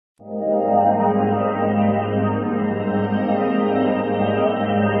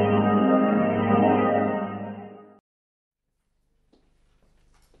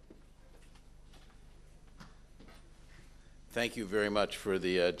thank you very much for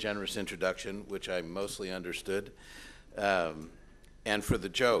the generous introduction, which I mostly understood, and for the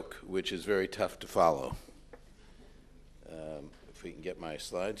joke, which is very tough to follow. If we can get my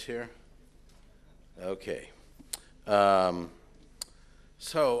slides here. Okay. So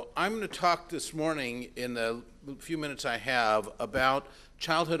I'm going to talk this morning in the few minutes I have about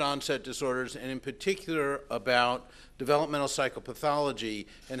childhood onset disorders, and in particular about developmental psychopathology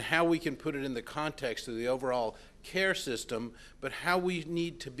and how we can put it in the context of the overall care system, but how we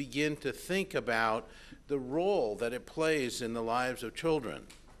need to begin to think about the role that it plays in the lives of children.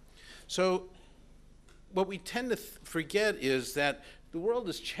 So what we tend to forget is that the world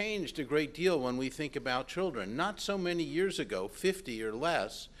has changed a great deal when we think about children. Not so many years ago, 50 or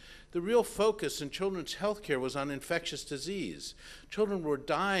less, the real focus in children's health care was on infectious disease. Children were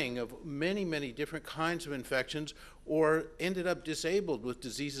dying of many, many different kinds of infections or ended up disabled with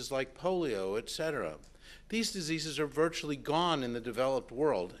diseases like polio, etc. These diseases are virtually gone in the developed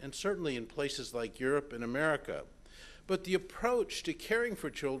world, and certainly in places like Europe and America. But the approach to caring for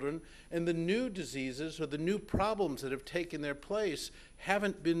children and the new diseases or the new problems that have taken their place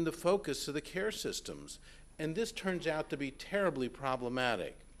haven't been the focus of the care systems. And this turns out to be terribly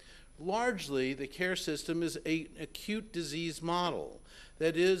problematic. Largely, the care system is an acute disease model.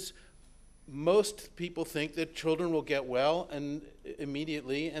 That is, most people think that children will get well and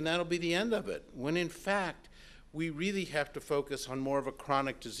immediately, and that'll be the end of it, when in fact, we really have to focus on more of a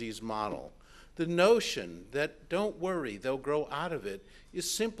chronic disease model. The notion that don't worry, they'll grow out of it is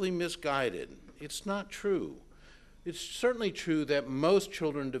simply misguided. It's not true. It's certainly true that most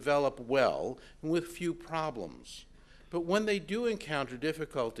children develop well and with few problems. But when they do encounter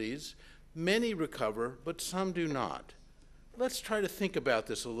difficulties, many recover, but some do not. Let's try to think about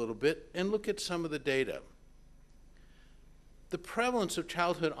this a little bit and look at some of the data. The prevalence of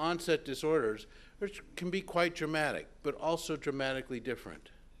childhood onset disorders can be quite dramatic, but also dramatically different.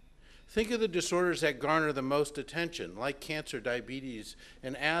 Think of the disorders that garner the most attention, like cancer, diabetes,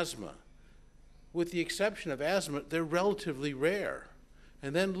 and asthma. With the exception of asthma, they're relatively rare.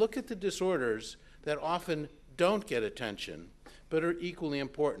 And then look at the disorders that often don't get attention, but are equally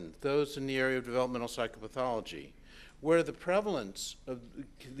important, those in the area of developmental psychopathology, where the prevalence of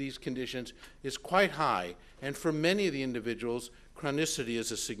these conditions is quite high, and for many of the individuals, chronicity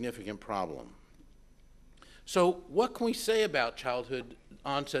is a significant problem. So what can we say about childhood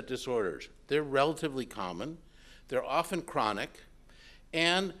onset disorders? They're relatively common, they're often chronic,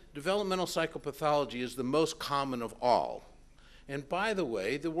 and developmental psychopathology is the most common of all. And by the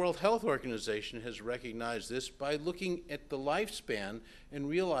way, the World Health Organization has recognized this by looking at the lifespan and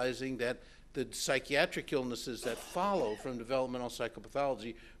realizing that the psychiatric illnesses that follow from developmental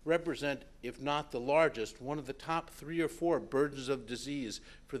psychopathology represent, if not the largest, one of the top 3 or 4 burdens of disease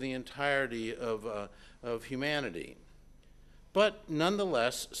for the entirety of humanity. But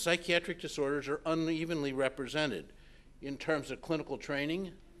nonetheless, psychiatric disorders are unevenly represented in terms of clinical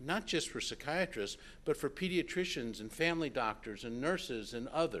training, not just for psychiatrists, but for pediatricians and family doctors and nurses and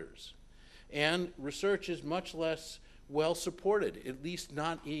others. And research is much less well supported, at least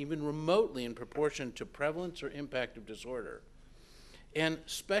not even remotely in proportion to prevalence or impact of disorder. And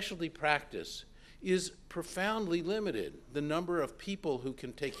specialty practice is profoundly limited. The number of people who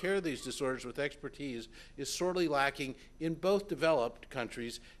can take care of these disorders with expertise is sorely lacking in both developed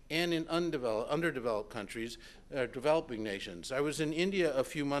countries and in underdeveloped countries, developing nations. I was in India a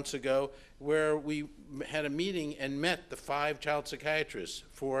few months ago where we had a meeting and met the 5 child psychiatrists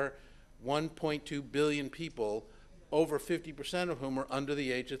for 1.2 billion people, over 50% of whom are under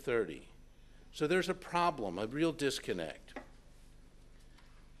the age of 30. So there's a problem, a real disconnect.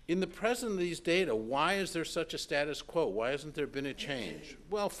 In the presence of these data, why is there such a status quo? Why hasn't there been a change?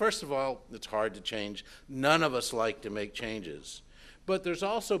 Well, first of all, it's hard to change. None of us like to make changes. But there's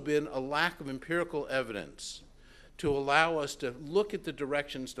also been a lack of empirical evidence to allow us to look at the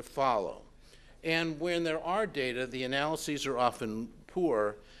directions to follow. And when there are data, the analyses are often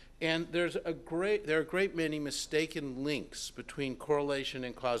poor, and there are a great many mistaken links between correlation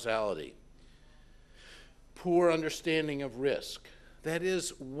and causality. Poor understanding of risk. That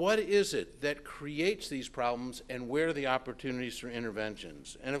is, what is it that creates these problems and where are the opportunities for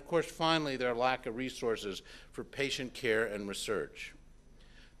interventions? And of course, finally, their lack of resources for patient care and research.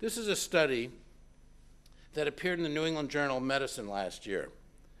 This is a study that appeared in the New England Journal of Medicine last year.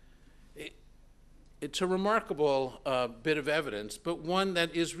 It's a remarkable bit of evidence, but one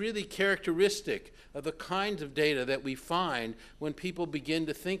that is really characteristic of the kinds of data that we find when people begin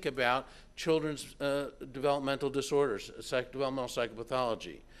to think about children's developmental disorders, developmental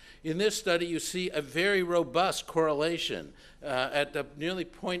psychopathology. In this study, you see a very robust correlation at the nearly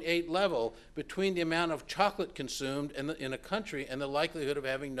 0.8 level between the amount of chocolate consumed in a country and the likelihood of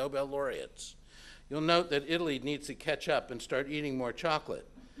having Nobel laureates. You'll note that Italy needs to catch up and start eating more chocolate.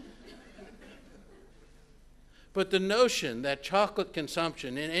 But the notion that chocolate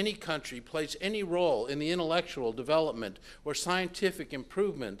consumption in any country plays any role in the intellectual development or scientific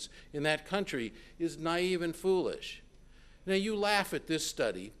improvements in that country is naive and foolish. Now, you laugh at this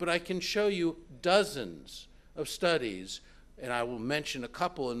study, but I can show you dozens of studies, and I will mention a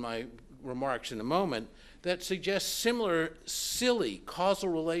couple in my remarks in a moment, that suggest similar silly causal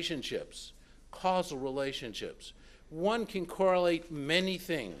relationships. Causal relationships. One can correlate many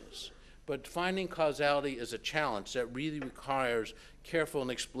things, but finding causality is a challenge that really requires careful and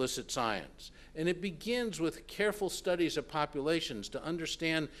explicit science. And it begins with careful studies of populations to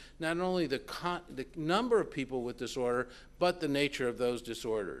understand not only the number of people with disorder, but the nature of those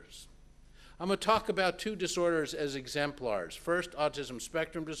disorders. I'm going to talk about two disorders as exemplars. First, autism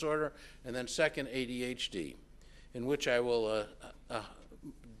spectrum disorder, and then second, ADHD, in which I will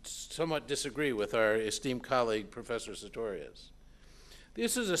somewhat disagree with our esteemed colleague, Professor Sartorius.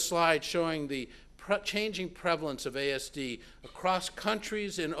 This is a slide showing the changing prevalence of ASD across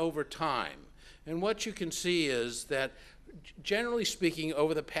countries and over time. And what you can see is that, generally speaking,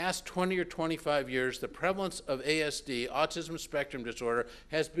 over the past 20 or 25 years, the prevalence of ASD, autism spectrum disorder,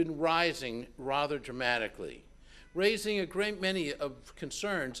 has been rising rather dramatically, raising a great many of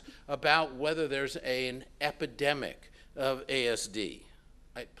concerns about whether there's an epidemic of ASD.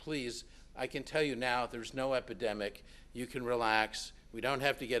 Please, I can tell you now, there's no epidemic. You can relax. We don't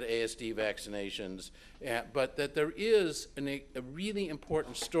have to get ASD vaccinations, but that there is a really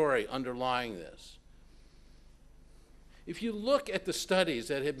important story underlying this. If you look at the studies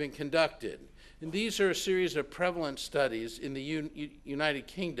that have been conducted, and these are a series of prevalence studies in the United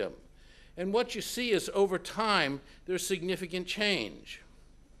Kingdom, and what you see is over time, there's significant change.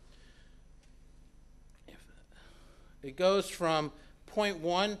 It goes from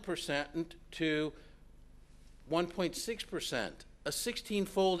 0.1% to 1.6%. A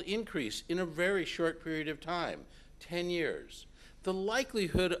 16-fold increase in a very short period of time, 10 years. The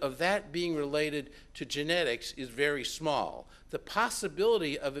likelihood of that being related to genetics is very small. The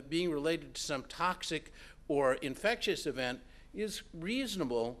possibility of it being related to some toxic or infectious event is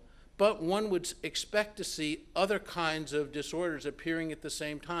reasonable, but one would expect to see other kinds of disorders appearing at the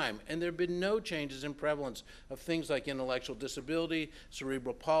same time. And there have been no changes in prevalence of things like intellectual disability,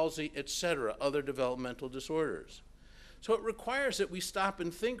 cerebral palsy, etc., other developmental disorders. So it requires that we stop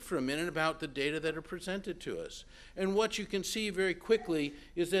and think for a minute about the data that are presented to us. And what you can see very quickly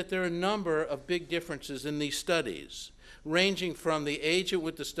is that there are a number of big differences in these studies, ranging from the age at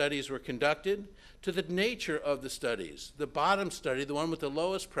which the studies were conducted to the nature of the studies. The bottom study, the one with the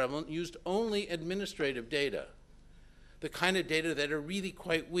lowest prevalence, used only administrative data, the kind of data that are really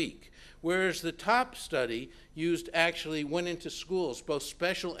quite weak, whereas the top study went into schools, both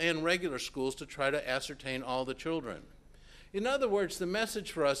special and regular schools, to try to ascertain all the children. In other words, the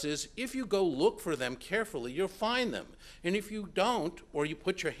message for us is, if you go look for them carefully, you'll find them. And if you don't, or you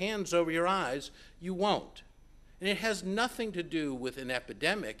put your hands over your eyes, you won't. And it has nothing to do with an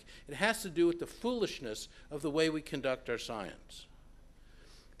epidemic. It has to do with the foolishness of the way we conduct our science.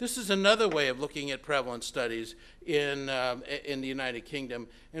 This is another way of looking at prevalence studies in the United Kingdom.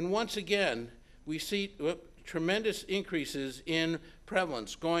 And once again, we see tremendous increases in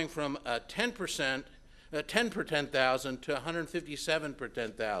prevalence, going from 10 per 10,000 to 157 per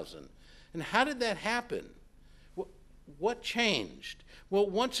 10,000. And how did that happen? What changed? Well,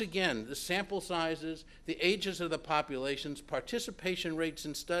 once again, the sample sizes, the ages of the populations, participation rates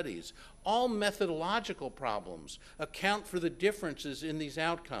in studies, all methodological problems account for the differences in these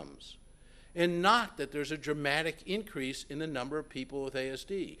outcomes. And not that there's a dramatic increase in the number of people with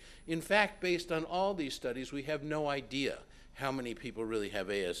ASD. In fact, based on all these studies, we have no idea how many people really have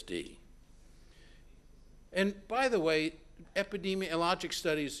ASD. And by the way, epidemiologic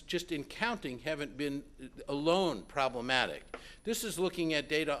studies just in counting haven't been alone problematic. This is looking at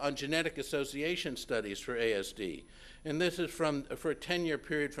data on genetic association studies for ASD. And this is for a 10-year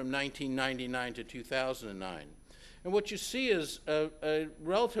period from 1999 to 2009. And what you see is a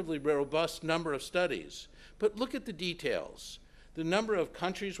relatively robust number of studies. But look at the details. The number of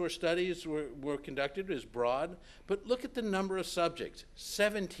countries where studies were conducted is broad, but look at the number of subjects,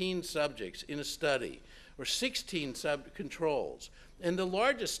 17 subjects in a study, or 16 controls. And the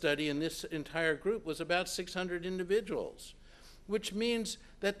largest study in this entire group was about 600 individuals, which means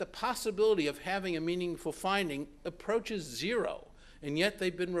that the possibility of having a meaningful finding approaches zero, and yet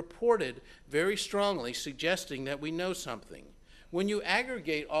they've been reported very strongly, suggesting that we know something. when you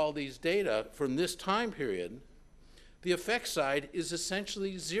aggregate all these data from this time period, the effect side is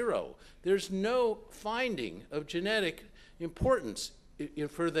essentially zero. There's no finding of genetic importance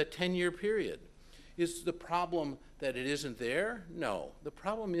for the 10-year period. Is the problem that it isn't there? No. The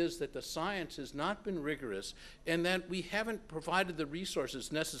problem is that the science has not been rigorous and that we haven't provided the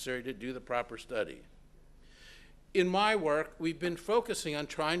resources necessary to do the proper study. In my work, we've been focusing on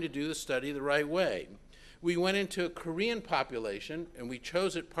trying to do the study the right way. We went into a Korean population, and we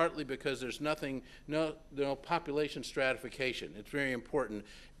chose it partly because there's no population stratification. It's very important.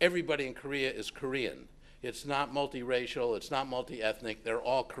 Everybody in Korea is Korean. It's not multiracial, it's not multi-ethnic, they're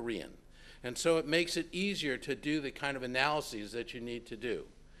all Korean. And so it makes it easier to do the kind of analyses that you need to do.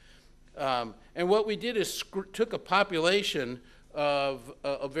 And what we did is took a population of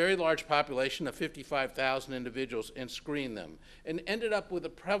a very large population of 55,000 individuals and screened them, and ended up with a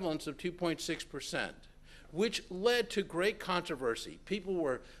prevalence of 2.6%. which led to great controversy.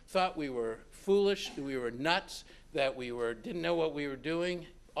 People thought we were foolish, we were nuts, that we didn't know what we were doing,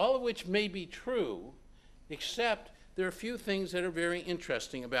 all of which may be true, except there are a few things that are very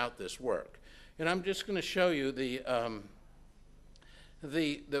interesting about this work. And I'm just going to show you the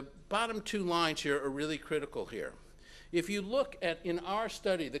bottom two lines here are really critical here. If you look at, in our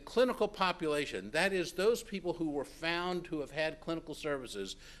study, the clinical population, that is those people who were found to have had clinical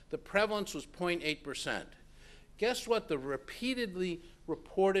services, the prevalence was 0.8%. Guess what the repeatedly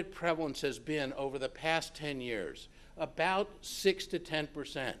reported prevalence has been over the past 10 years? About 6 to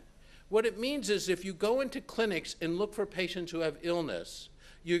 10%. What it means is if you go into clinics and look for patients who have illness,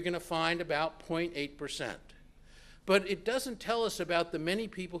 you're going to find about 0.8%. But it doesn't tell us about the many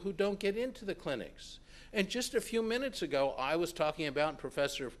people who don't get into the clinics. And just a few minutes ago, I was talking about, and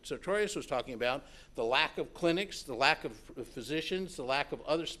Professor Sartorius was talking about, the lack of clinics, the lack of physicians, the lack of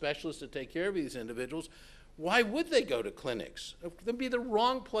other specialists to take care of these individuals. Why would they go to clinics? It would be the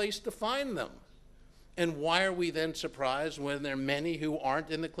wrong place to find them. And why are we then surprised when there are many who aren't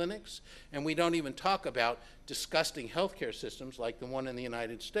in the clinics? And we don't even talk about disgusting healthcare systems like the one in the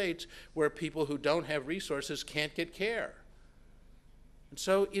United States, where people who don't have resources can't get care. And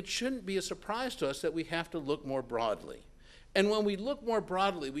so it shouldn't be a surprise to us that we have to look more broadly. And when we look more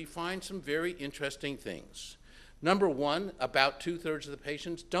broadly, we find some very interesting things. Number one, about 2/3 of the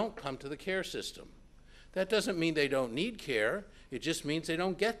patients don't come to the care system. That doesn't mean they don't need care, it just means they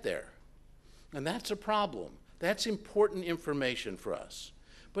don't get there. And that's a problem. That's important information for us.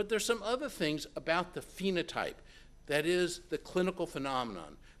 But there's some other things about the phenotype, that is the clinical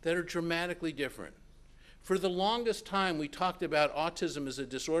phenomenon, that are dramatically different. For the longest time, we talked about autism as a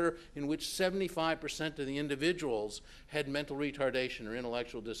disorder in which 75% of the individuals had mental retardation or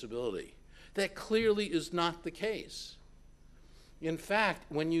intellectual disability. That clearly is not the case. In fact,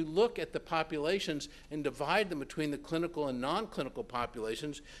 when you look at the populations and divide them between the clinical and non-clinical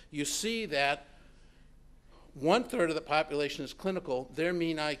populations, you see that 1/3 of the population is clinical, their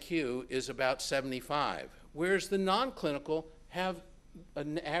mean IQ is about 75, whereas the non-clinical have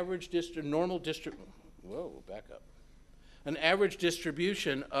an average an average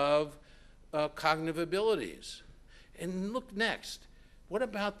distribution of cognitive abilities. And look next, what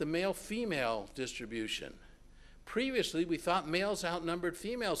about the male-female distribution? Previously, we thought males outnumbered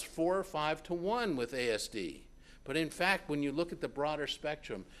females 4 or 5 to 1 with ASD. But in fact, when you look at the broader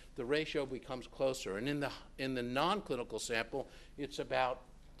spectrum, the ratio becomes closer. And in the non-clinical sample, it's about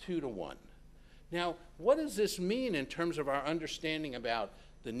 2 to 1. Now, what does this mean in terms of our understanding about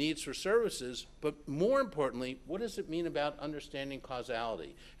the needs for services, but more importantly, what does it mean about understanding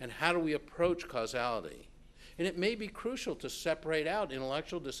causality, and how do we approach causality? And it may be crucial to separate out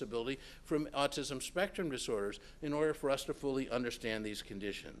intellectual disability from autism spectrum disorders in order for us to fully understand these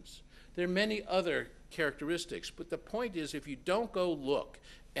conditions. There are many other characteristics, but the point is if you don't go look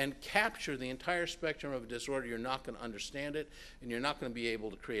and capture the entire spectrum of a disorder, you're not going to understand it, and you're not going to be able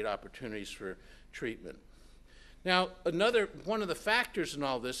to create opportunities for treatment. Now, one of the factors in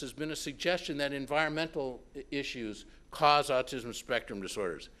all this has been a suggestion that environmental issues cause autism spectrum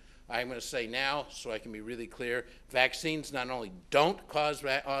disorders. I'm going to say now, so I can be really clear, vaccines not only don't cause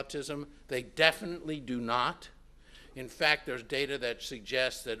autism, they definitely do not. In fact, there's data that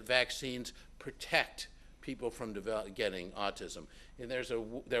suggests that vaccines protect people from getting autism. And there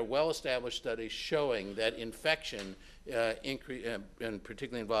are well-established studies showing that infection, and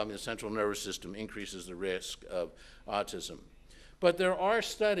particularly involving the central nervous system, increases the risk of autism. But there are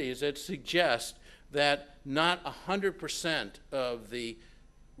studies that suggest that not 100% of the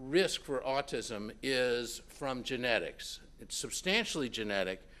risk for autism is from genetics. It's substantially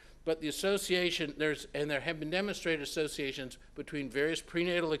genetic, but the association, there have been demonstrated associations between various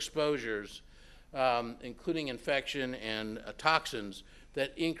prenatal exposures including infection and toxins,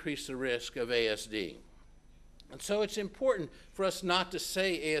 that increase the risk of ASD. And so it's important for us not to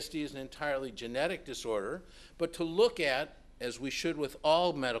say ASD is an entirely genetic disorder, but to look at, as we should with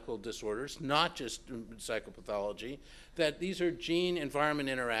all medical disorders, not just psychopathology, that these are gene-environment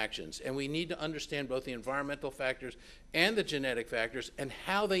interactions, and we need to understand both the environmental factors and the genetic factors and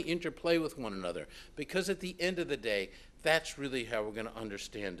how they interplay with one another, because at the end of the day, that's really how we're going to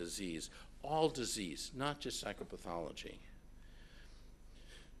understand disease, all disease, not just psychopathology.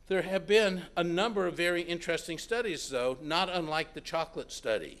 There have been a number of very interesting studies, though, not unlike the chocolate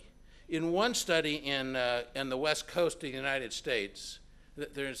study. In one study in the West Coast of the United States,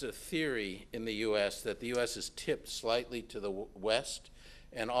 there's a theory in the U.S. that the U.S. is tipped slightly to the west,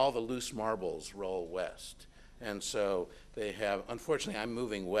 and all the loose marbles roll west. And so they have, unfortunately, I'm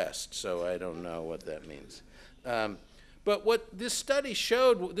moving west, so I don't know what that means. But what this study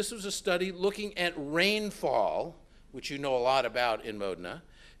showed, this was a study looking at rainfall, which you know a lot about in Modena,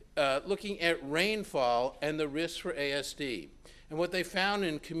 looking at rainfall and the risk for ASD. And what they found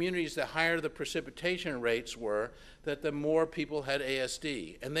in communities that higher the precipitation rates were that the more people had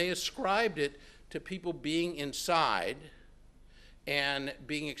ASD. And they ascribed it to people being inside and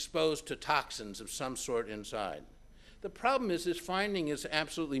being exposed to toxins of some sort inside. The problem is this finding is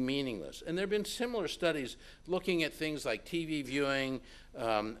absolutely meaningless. And there have been similar studies looking at things like TV viewing,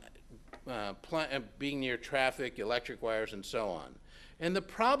 being near traffic, electric wires, and so on. And the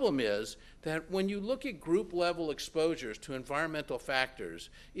problem is that when you look at group-level exposures to environmental factors,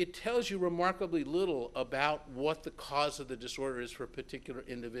 it tells you remarkably little about what the cause of the disorder is for a particular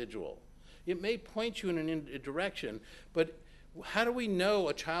individual. It may point you in a direction, but how do we know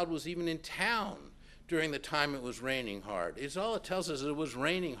a child was even in town during the time it was raining hard? All it tells us is it was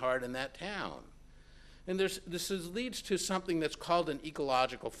raining hard in that town. And this leads to something that's called an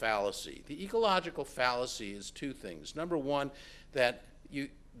ecological fallacy. The ecological fallacy is two things. Number one, that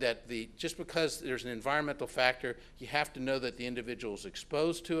just because there's an environmental factor, you have to know that the individual is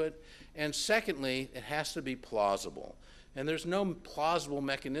exposed to it. And secondly, it has to be plausible. And there's no plausible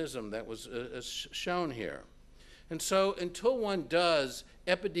mechanism that was shown here. And so until one does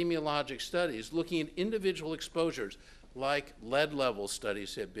epidemiologic studies looking at individual exposures, like lead level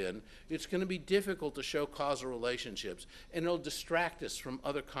studies have been, it's going to be difficult to show causal relationships, and it'll distract us from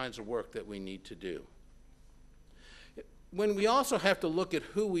other kinds of work that we need to do. When we also have to look at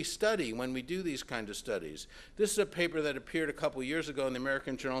who we study when we do these kinds of studies. This is a paper that appeared a couple years ago in the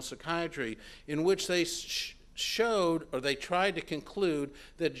American Journal of Psychiatry, in which they showed, or they tried to conclude,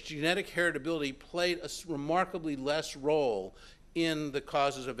 that genetic heritability played a remarkably less role in the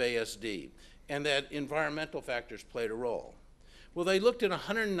causes of ASD, and that environmental factors played a role. Well, they looked at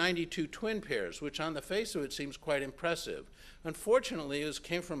 192 twin pairs, which on the face of it seems quite impressive. Unfortunately, it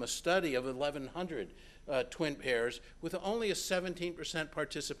came from a study of 1,100 twin pairs with only a 17%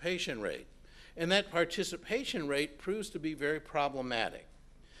 participation rate. And that participation rate proves to be very problematic.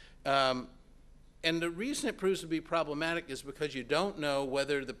 And the reason it proves to be problematic is because you don't know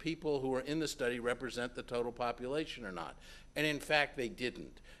whether the people who are in the study represent the total population or not. And in fact, they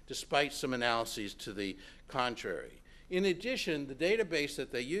didn't, despite some analyses to the contrary. In addition, the database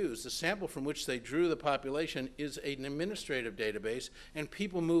that they use, the sample from which they drew the population, is an administrative database, and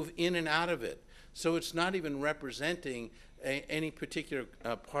people move in and out of it. So it's not even representing any particular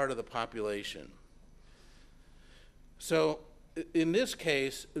part of the population. So in this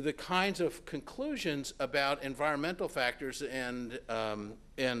case, the kinds of conclusions about environmental factors and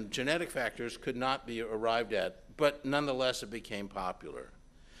genetic factors could not be arrived at, but nonetheless it became popular.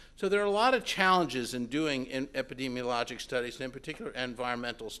 So there are a lot of challenges in doing epidemiologic studies, and in particular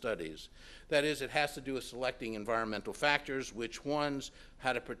environmental studies. That is, it has to do with selecting environmental factors, which ones,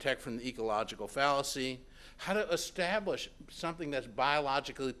 how to protect from the ecological fallacy, how to establish something that's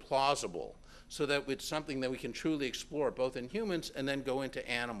biologically plausible, so that it's something that we can truly explore both in humans and then go into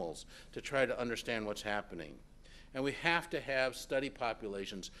animals to try to understand what's happening. And we have to have study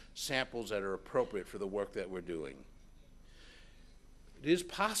populations, samples that are appropriate for the work that we're doing. It is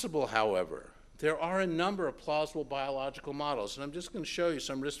possible, however, there are a number of plausible biological models, and I'm just going to show you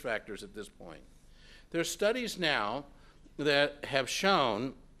some risk factors at this point. There are studies now that have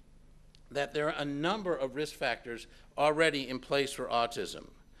shown that there are a number of risk factors already in place for autism.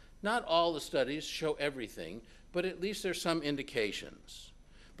 Not all the studies show everything, but at least there's some indications.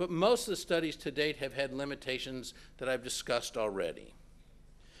 But most of the studies to date have had limitations that I've discussed already.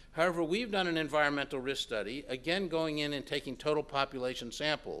 However, we've done an environmental risk study, again going in and taking total population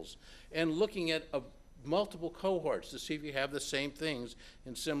samples and looking at multiple cohorts to see if you have the same things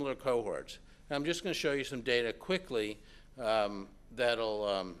in similar cohorts. And I'm just going to show you some data quickly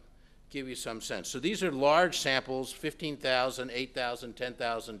that'll give you some sense. So these are large samples, 15,000, 8,000,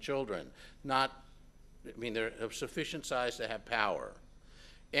 10,000 children. Not, I mean, they're of sufficient size to have power.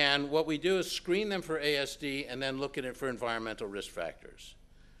 And what we do is screen them for ASD and then look at it for environmental risk factors.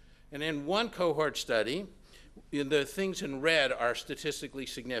 And in one cohort study, the things in red are statistically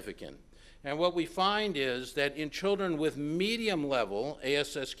significant. And what we find is that in children with medium level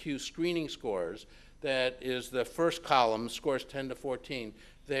ASSQ screening scores, that is the first column, scores 10 to 14,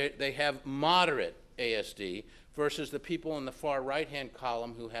 they have moderate ASD versus the people in the far right-hand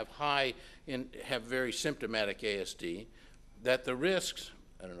column who have have very symptomatic ASD, that the risks,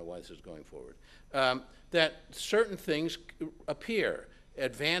 I don't know why this is going forward, that certain things appear.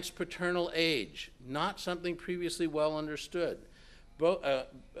 Advanced paternal age, not something previously well understood.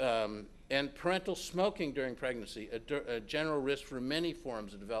 And parental smoking during pregnancy, a general risk for many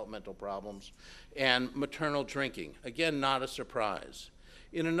forms of developmental problems, and maternal drinking, again, not a surprise.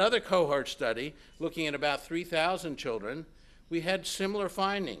 In another cohort study, looking at about 3,000 children, we had similar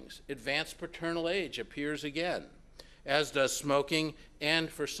findings. Advanced paternal age appears again, as does smoking, and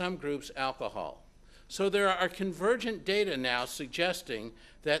for some groups, alcohol. So there are convergent data now suggesting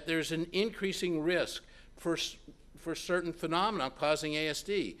that there's an increasing risk for certain phenomena causing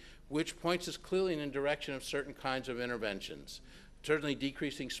ASD, which points us clearly in the direction of certain kinds of interventions, certainly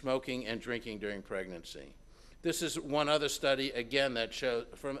decreasing smoking and drinking during pregnancy. This is one other study, again, that shows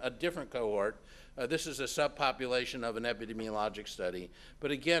from a different cohort. This is a subpopulation of an epidemiologic study, but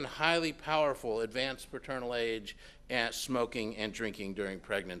again, highly powerful advanced paternal age and smoking and drinking during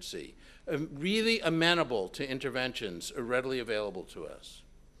pregnancy. Really amenable to interventions readily available to us.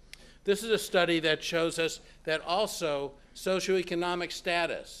 This is a study that shows us that also socioeconomic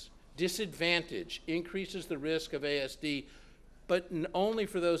status, disadvantage increases the risk of ASD, but only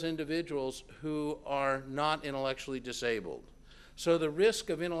for those individuals who are not intellectually disabled. So the risk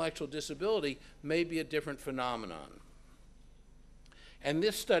of intellectual disability may be a different phenomenon. And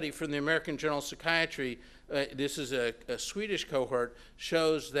this study from the American Journal of Psychiatry, this is a Swedish cohort,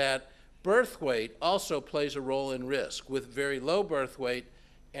 shows that birth weight also plays a role in risk, with very low birth weight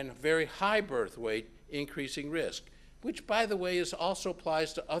and very high birth weight increasing risk, which, by the way, also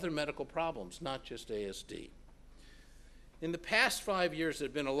applies to other medical problems, not just ASD. In the past 5 years, there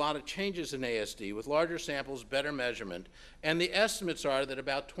have been a lot of changes in ASD with larger samples, better measurement, and the estimates are that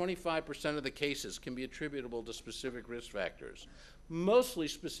about 25% of the cases can be attributable to specific risk factors, mostly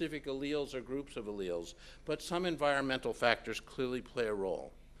specific alleles or groups of alleles, but some environmental factors clearly play a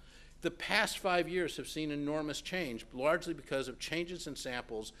role. The past 5 years have seen enormous change, largely because of changes in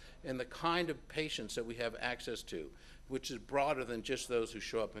samples and the kind of patients that we have access to, which is broader than just those who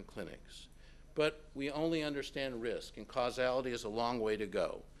show up in clinics. But we only understand risk, and causality is a long way to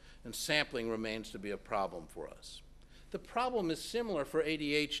go, and sampling remains to be a problem for us. The problem is similar for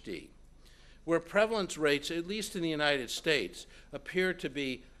ADHD, where prevalence rates, at least in the United States, appear to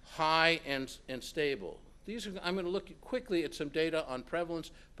be high and stable. I'm going to look quickly at some data on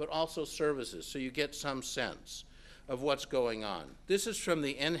prevalence, but also services, so you get some sense of what's going on. This is from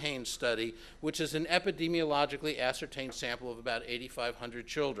the NHANES study, which is an epidemiologically ascertained sample of about 8,500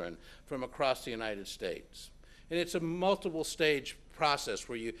 children from across the United States. And it's a multiple stage process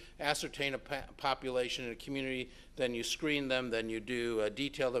where you ascertain a population in a community, then you screen them, then you do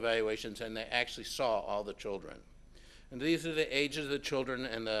detailed evaluations, and they actually saw all the children. And these are the ages of the children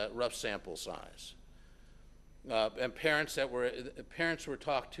and the rough sample size. And parents were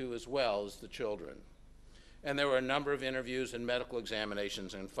talked to as well as the children. And there were a number of interviews and medical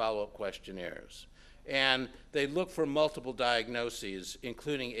examinations and follow-up questionnaires. And they looked for multiple diagnoses,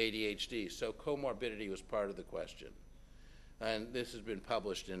 including ADHD, so comorbidity was part of the question. And this has been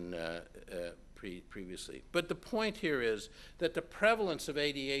published in, previously. But the point here is that the prevalence of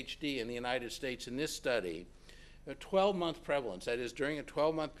ADHD in the United States in this study, a 12-month prevalence, that is during a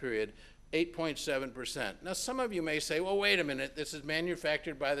 12-month period, 8.7%. Now, some of you may say, well, wait a minute, this is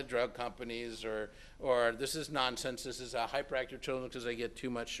manufactured by the drug companies, or this is nonsense, this is hyperactive children because they get too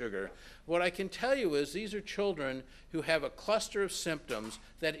much sugar. What I can tell you is these are children who have a cluster of symptoms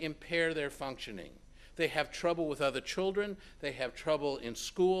that impair their functioning. They have trouble with other children, they have trouble in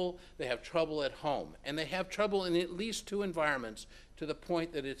school, they have trouble at home, and they have trouble in at least 2 environments to the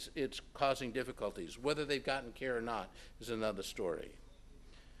point that it's causing difficulties. Whether they've gotten care or not is another story.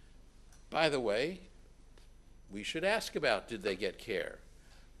 By the way, we should ask about, did they get care?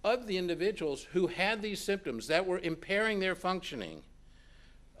 Of the individuals who had these symptoms that were impairing their functioning,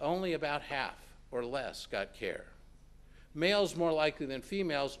 only about half or less got care. Males more likely than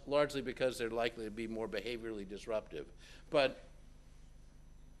females, largely because they're likely to be more behaviorally disruptive. But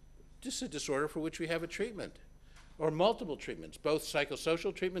this is a disorder for which we have a treatment. or multiple treatments, both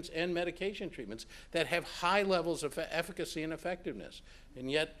psychosocial treatments and medication treatments that have high levels of efficacy and effectiveness, and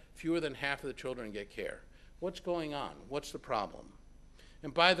yet fewer than half of the children get care. What's going on? What's the problem?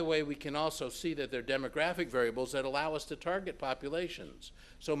 And by the way, we can also see that there are demographic variables that allow us to target populations.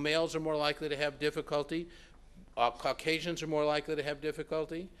 So males are more likely to have difficulty, Caucasians are more likely to have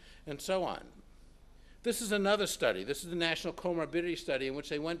difficulty, and so on. This is another study. This is the National Comorbidity Study in which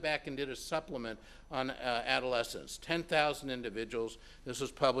they went back and did a supplement on adolescents, 10,000 individuals. This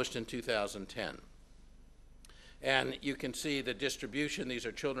was published in 2010. And you can see the distribution. These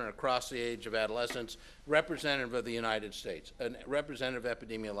are children across the age of adolescence, representative of the United States, a representative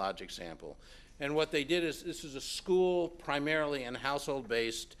epidemiologic sample. And what they did is, this is a school primarily and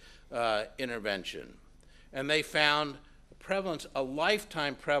household-based intervention. And they found prevalence, a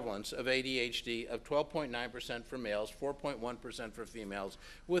lifetime prevalence of ADHD of 12.9% for males, 4.1% for females,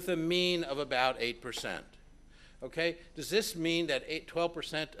 with a mean of about 8%. Okay, does this mean that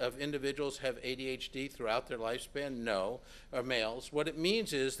 12% of individuals have ADHD throughout their lifespan? No, or males. What it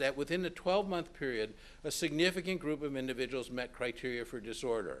means is that within the 12-month period, a significant group of individuals met criteria for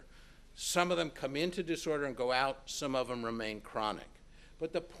disorder. Some of them come into disorder and go out, some of them remain chronic.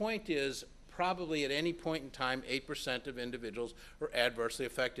 But the point is, probably at any point in time, 8% of individuals are adversely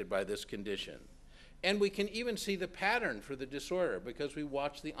affected by this condition. And we can even see the pattern for the disorder because we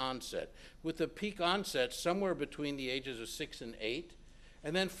watch the onset. With the peak onset somewhere between the ages of 6 and 8,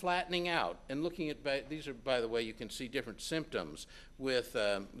 and then flattening out. And looking at, these are, by the way, you can see different symptoms with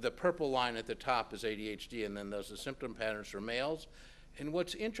the purple line at the top is ADHD, and then those are symptom patterns for males. And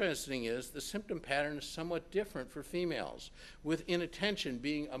what's interesting is the symptom pattern is somewhat different for females, with inattention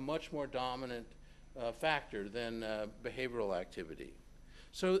being a much more dominant factor than behavioral activity.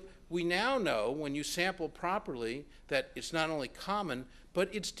 So we now know, when you sample properly, that it's not only common, but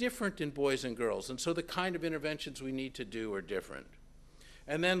it's different in boys and girls. And so the kind of interventions we need to do are different.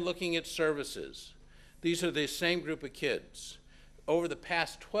 And then looking at services. These are the same group of kids. Over the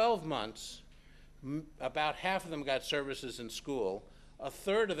past 12 months, about half of them got services in school, a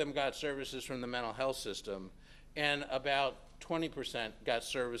third of them got services from the mental health system, and about 20% got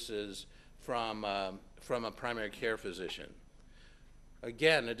services from a primary care physician.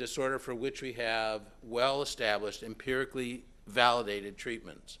 Again, a disorder for which we have well-established, empirically validated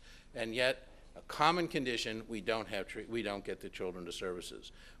treatments, and yet a common condition, we don't get the children to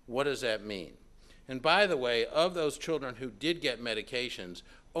services. What does that mean? And by the way, of those children who did get medications,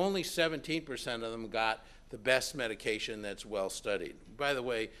 only 17% of them got the best medication that's well studied. By the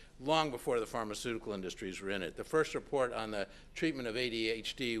way, long before the pharmaceutical industries were in it. The first report on the treatment of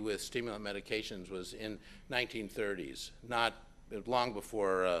ADHD with stimulant medications was in 1930s, not long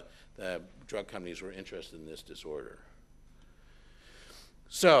before the drug companies were interested in this disorder.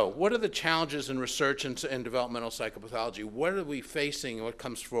 So what are the challenges in research and developmental psychopathology? What are we facing and what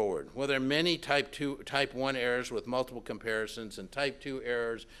comes forward? Well, there are many type 1 errors with multiple comparisons, and type 2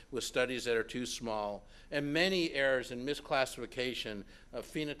 errors with studies that are too small, and many errors in misclassification of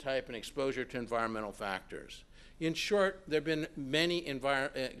phenotype and exposure to environmental factors. In short, there have been many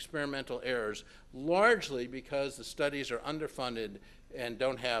experimental errors, largely because the studies are underfunded and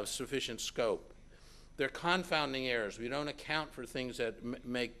don't have sufficient scope. They're confounding errors. We don't account for things that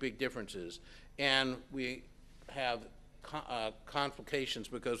make big differences. And we have complications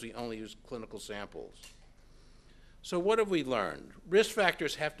because we only use clinical samples. So what have we learned? Risk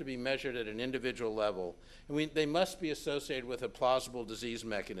factors have to be measured at an individual level, and they must be associated with a plausible disease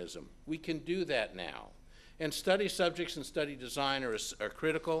mechanism. We can do that now. And study subjects and study design are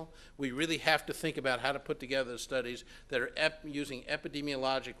critical. We really have to think about how to put together studies that are using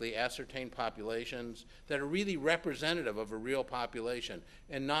epidemiologically ascertained populations that are really representative of a real population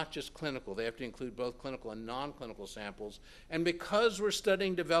and not just clinical. They have to include both clinical and non-clinical samples. And because we're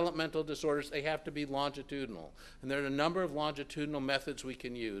studying developmental disorders, they have to be longitudinal. And there are a number of longitudinal methods we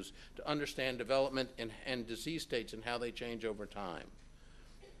can use to understand development and disease states and how they change over time.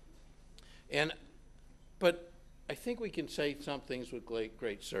 But I think we can say some things with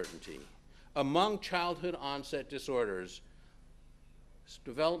great certainty. Among childhood onset disorders,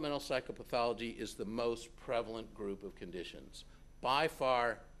 developmental psychopathology is the most prevalent group of conditions. By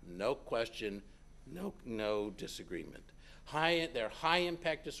far, no question, no disagreement. They're high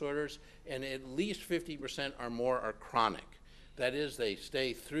impact disorders, and at least 50% or more are chronic. That is, they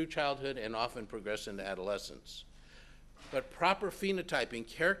stay through childhood and often progress into adolescence. But proper phenotyping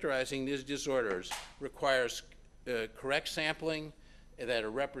characterizing these disorders requires correct sampling that are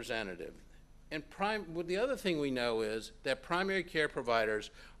representative. And well, the other thing we know is that primary care providers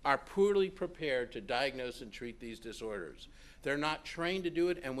are poorly prepared to diagnose and treat these disorders. They're not trained to do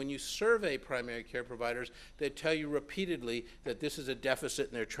it, and when you survey primary care providers, they tell you repeatedly that this is a deficit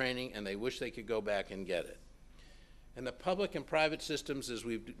in their training and they wish they could go back and get it. And the public and private systems, as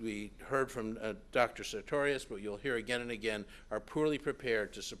we heard from Dr. Sartorius, but you'll hear again and again, are poorly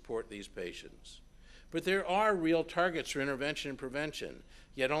prepared to support these patients. But there are real targets for intervention and prevention,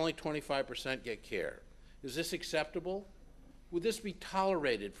 yet only 25% get care. Is this acceptable? Would this be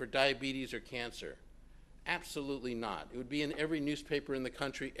tolerated for diabetes or cancer? Absolutely not. It would be in every newspaper in the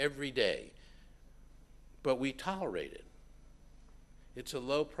country every day. But we tolerate it. It's a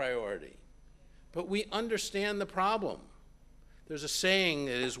low priority. But we understand the problem. There's a saying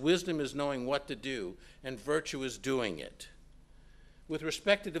that is, wisdom is knowing what to do, and virtue is doing it. With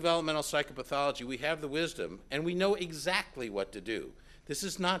respect to developmental psychopathology, we have the wisdom, and we know exactly what to do. This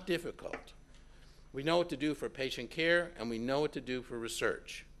is not difficult. We know what to do for patient care, and we know what to do for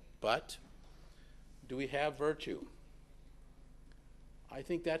research. But do we have virtue? I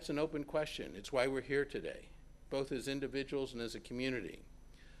think that's an open question. It's why we're here today, both as individuals and as a community.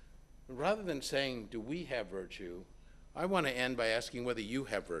 Rather than saying, do we have virtue, I want to end by asking whether you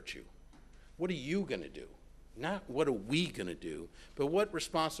have virtue. What are you going to do? Not what are we going to do, but what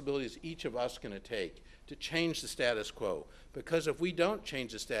responsibility is each of us going to take to change the status quo? Because if we don't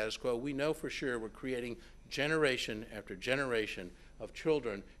change the status quo, we know for sure we're creating generation after generation of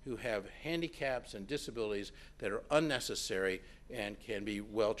children who have handicaps and disabilities that are unnecessary and can be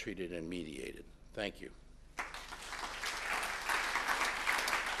well treated and mediated. Thank you.